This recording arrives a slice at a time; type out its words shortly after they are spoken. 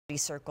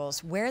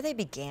circles, where they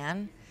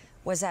began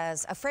was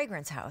as a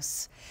fragrance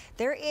house.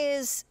 There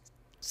is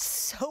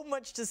so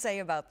much to say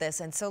about this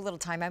and so little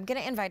time. I'm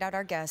going to invite out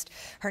our guest.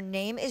 Her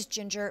name is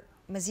Ginger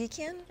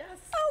Mazikian. Yes.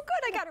 Oh,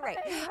 good. I got it right.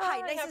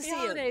 Hi, nice to see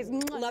holidays. you.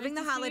 Loving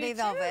the holiday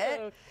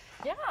velvet.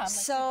 Yeah.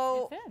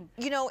 So,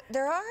 you know,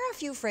 there are a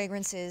few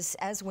fragrances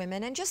as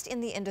women and just in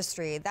the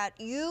industry that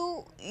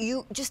you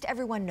just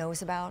everyone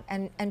knows about.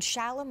 And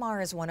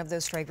Shalimar is one of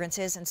those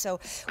fragrances. And so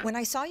when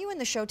I saw you in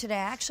the show today, I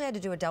actually had to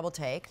do a double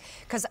take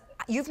because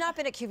you've not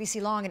been at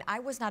QVC long, and I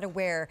was not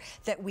aware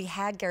that we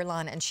had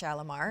Guerlain and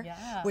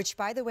Shalimar, which,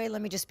 by the way,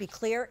 let me just be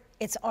clear,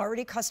 it's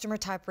already customer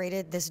top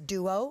rated, this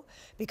duo,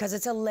 because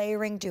it's a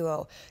layering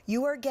duo.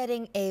 You are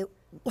getting a,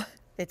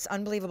 it's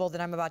unbelievable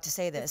that I'm about to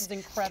say this. This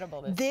is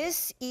incredible.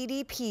 This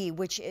EDP,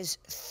 which is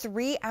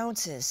 3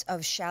 ounces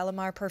of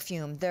Shalimar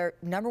perfume, their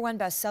 #1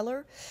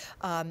 bestseller.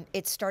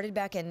 It started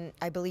back in,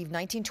 I believe,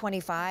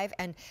 1925,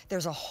 and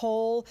there's a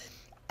whole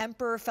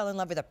emperor fell in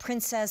love with a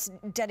princess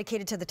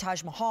dedicated to the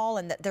Taj Mahal,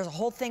 and there's a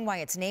whole thing why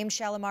it's named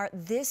Shalimar.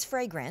 This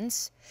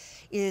fragrance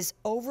is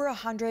over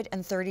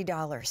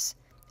 $130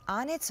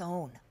 on its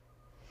own,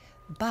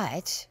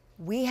 but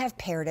we have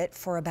paired it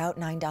for about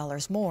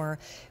 $9 more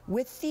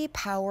with the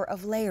power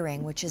of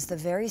layering, which is the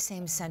very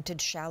same scented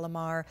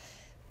Shalimar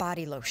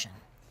body lotion.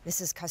 This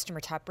is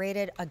customer top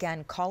rated.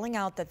 Again, calling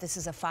out that this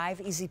is a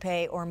 5 easy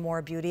pay or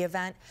more beauty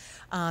event.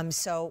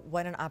 So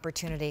what an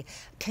opportunity.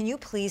 Can you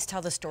please tell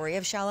the story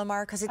of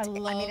Shalimar? Because it's, I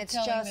mean, it's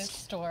just, this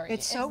story.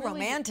 It's so really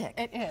romantic.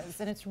 It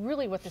is, and it's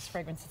really what this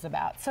fragrance is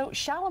about. So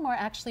Shalimar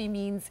actually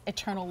means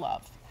eternal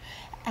love.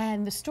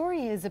 And the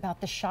story is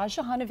about the Shah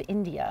Jahan of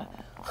India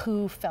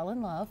who fell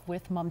in love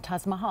with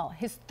Mumtaz Mahal,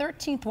 his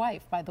 13th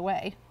wife, by the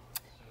way.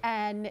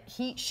 And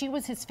she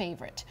was his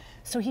favorite.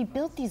 So he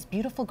built these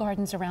beautiful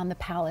gardens around the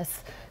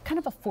palace, kind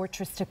of a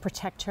fortress to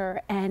protect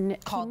her.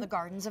 And called the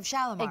Gardens of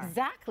Shalimar.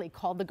 Exactly,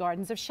 called the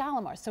Gardens of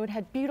Shalimar. So it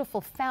had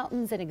beautiful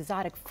fountains and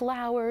exotic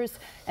flowers,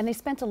 and they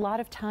spent a lot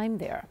of time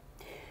there.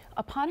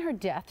 Upon her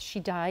death,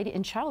 she died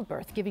in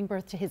childbirth, giving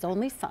birth to his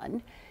only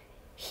son.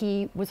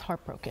 He was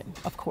heartbroken,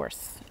 of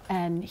course,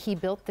 and he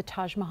built the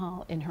Taj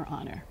Mahal in her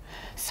honor.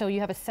 So you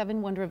have a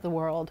 7 wonder of the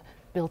world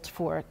built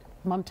for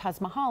Mumtaz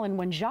Mahal, and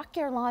when Jacques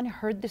Guerlain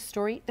heard this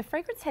story, the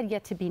fragrance had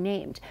yet to be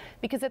named,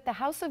 because at the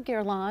House of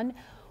Guerlain,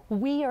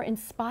 we are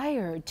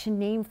inspired to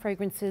name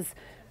fragrances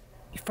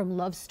from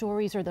love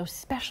stories or those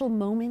special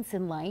moments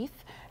in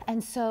life.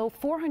 And so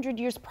 400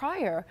 years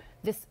prior,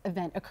 this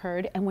event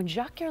occurred, and when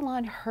Jacques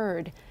Guerlain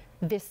heard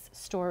this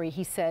story,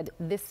 he said,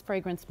 this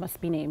fragrance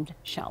must be named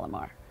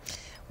Shalimar.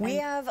 We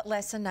have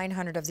less than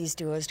 900 of these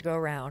duos to go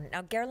around.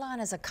 Now, Guerlain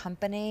as a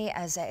company,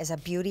 as a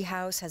beauty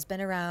house, has been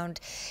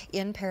around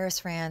in Paris,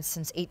 France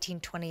since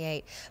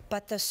 1828.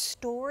 But the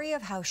story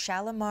of how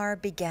Shalimar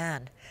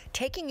began,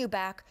 taking you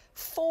back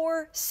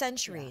 4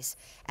 centuries,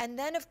 and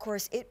then, of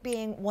course, it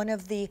being one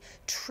of the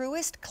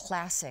truest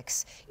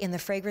classics in the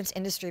fragrance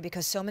industry,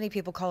 because so many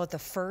people call it the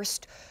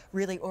first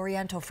really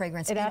Oriental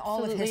fragrance in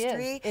all of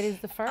history. It is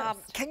the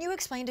first. Can you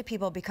explain to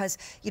people, because,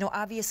 you know,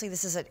 obviously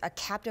this is a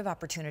captive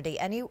opportunity.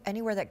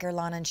 Anywhere that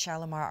Guerlain and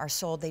Shalimar are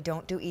sold, they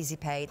don't do easy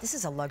pay. This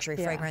is a luxury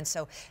fragrance,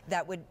 so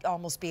that would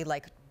almost be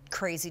like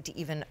crazy to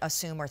even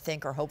assume or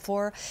think or hope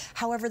for.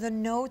 However, the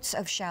notes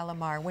of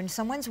Shalimar, when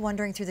someone's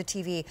wondering through the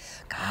TV,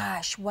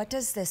 gosh, what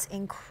does this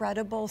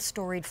incredible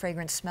storied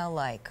fragrance smell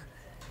like?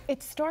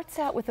 It starts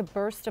out with a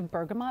burst of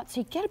bergamot,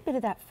 so you get a bit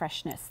of that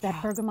freshness,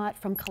 that bergamot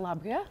from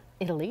Calabria,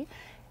 Italy.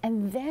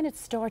 And then it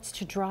starts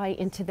to dry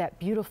into that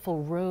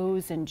beautiful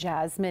rose and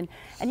jasmine.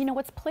 And you know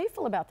what's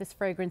playful about this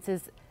fragrance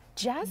is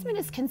jasmine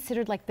is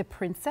considered like the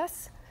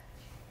princess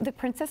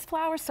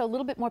flower, so a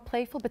little bit more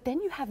playful, but then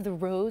you have the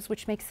rose,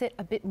 which makes it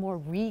a bit more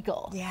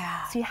regal.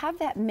 Yeah. So you have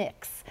that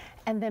mix.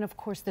 And then, of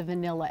course, the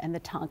vanilla and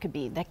the tonka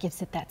bean, that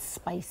gives it that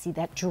spicy,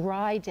 that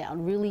dry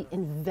down, really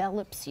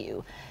envelops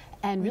you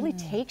and really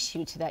takes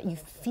you to that. You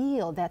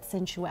feel that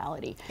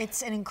sensuality.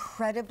 It's an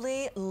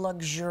incredibly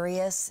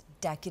luxurious,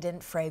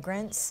 decadent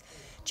fragrance.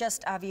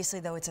 Just obviously,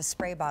 though, it's a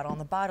spray bottle, and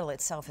the bottle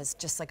itself is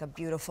just like a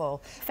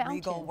beautiful,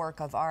 regal work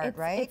of art,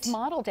 right? It's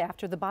modeled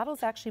after, the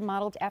bottle's actually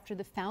modeled after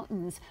the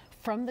fountains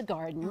from the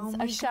gardens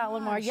of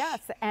Shalimar, yes.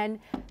 And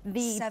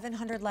the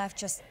 700 left,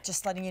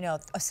 just letting you know,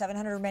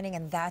 700 remaining,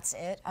 and that's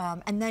it.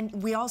 And then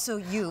we also,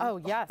 you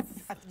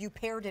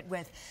paired it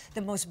with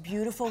the most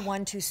beautiful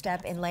 1-2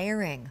 step in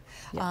layering.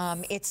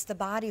 Yes. It's the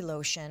body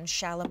lotion,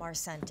 Shalimar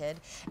scented,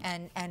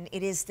 and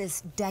it is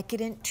this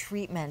decadent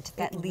treatment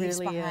that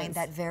leaves behind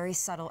that very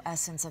subtle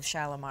essence of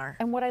Shalimar.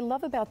 And what I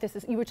love about this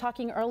is, you were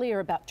talking earlier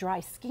about dry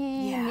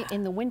skin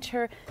in the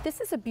winter. This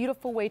is a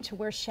beautiful way to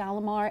wear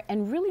Shalimar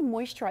and really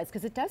moisturize,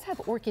 because it does have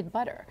orchid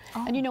butter.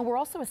 And you know, we're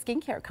also a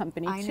skincare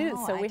company too,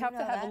 so we have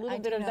to have a little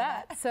bit of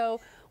that.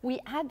 So we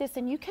add this,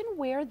 and you can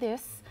wear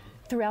this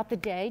throughout the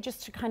day,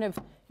 just to kind of,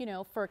 you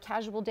know, for a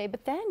casual day.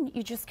 But then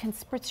you just can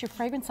spritz your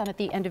fragrance on at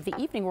the end of the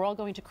evening. We're all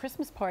going to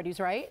Christmas parties,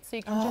 right? So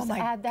you can just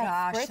add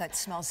that spritz. That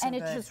smells so good.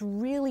 And it just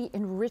really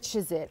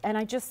enriches it. And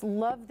I just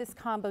love this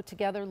combo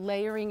together.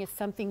 Layering is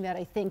something that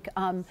I think,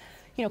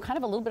 you know, kind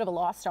of a little bit of a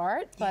lost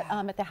art, but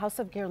at the House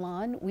of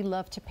Guerlain, we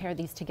love to pair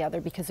these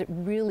together because it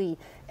really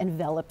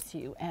envelops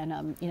you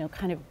and, you know,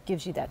 kind of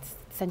gives you that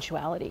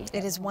sensuality.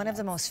 It is one of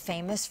the most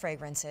famous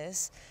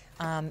fragrances,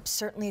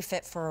 certainly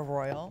fit for a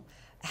royal.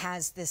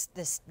 Has this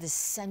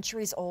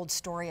centuries-old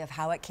story of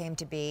how it came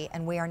to be,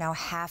 and we are now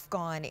half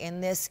gone in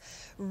this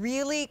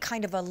really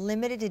kind of a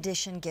limited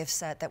edition gift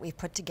set that we've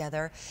put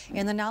together.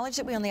 In the knowledge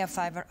that we only have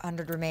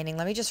 500 remaining,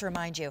 let me just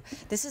remind you,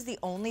 this is the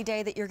only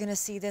day that you're going to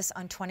see this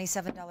on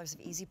 $27 of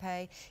Easy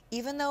Pay,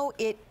 even though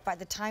it, by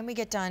the time we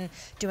get done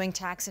doing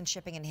tax and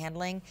shipping and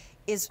handling,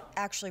 is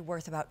actually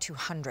worth about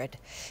 $200.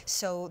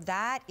 So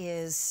that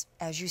is,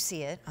 as you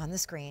see it on the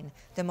screen,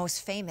 the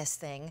most famous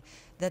thing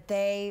that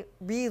they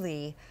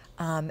really,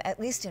 at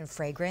least in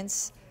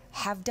fragrance,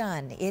 have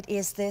done. It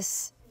is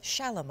this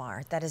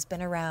Shalimar that has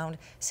been around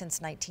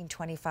since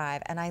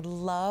 1925, and I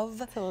love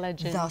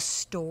the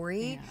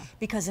story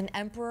because an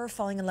emperor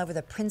falling in love with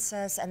a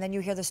princess, and then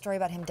you hear the story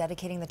about him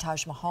dedicating the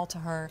Taj Mahal to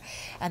her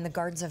and the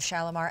gardens of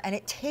Shalimar, and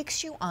it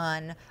takes you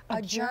on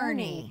a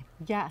journey.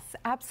 Yes,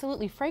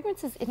 absolutely.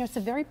 Fragrance is, you know, it's a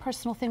very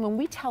personal thing. When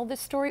we tell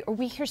this story or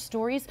we hear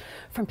stories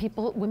from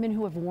people, women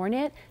who have worn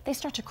it, they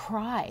start to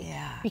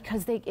cry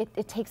because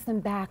it takes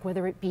them back,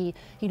 whether it be,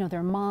 you know,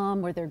 their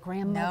mom or their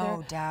grandmother.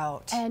 No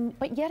doubt.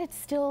 But yet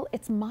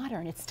it's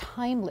modern, it's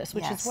timeless,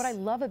 which is what I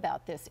love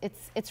about this.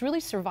 It's really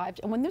survived.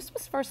 And when this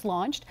was first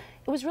launched,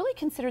 it was really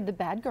considered the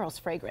bad girl's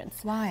fragrance.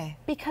 Why?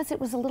 Because it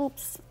was a little,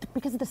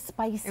 because of the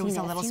spiciness. It was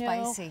a little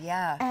spicy,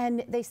 yeah.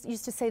 And they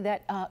used to say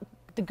that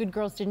the good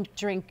girls didn't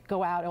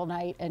go out all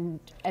night and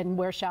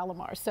wear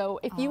Shalimar. So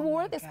if you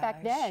wore this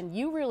back then,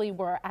 you really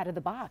were out of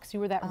the box. You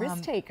were that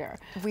risk taker.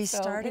 We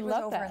started with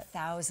over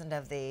 1,000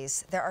 of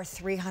these. There are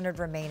 300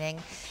 remaining,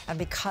 and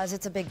because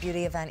it's a big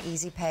beauty event,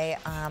 Easy Pay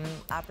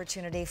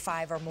opportunity,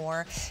 5 or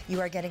more, you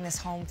are getting this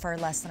home for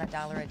less than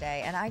 $1 a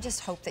day. And I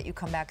just hope that you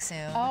come back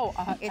soon.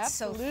 It's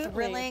absolutely. So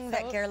thrilling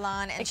that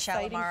Guerlain and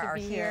Shalimar are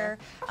here.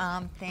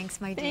 Thanks,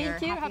 my dear.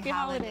 Thank you. Happy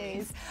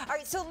holidays. All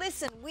right, so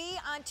listen, we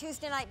on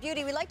Tuesday Night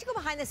Beauty, we like to go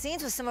behind the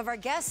scenes with some of our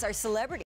guests, our celebrities.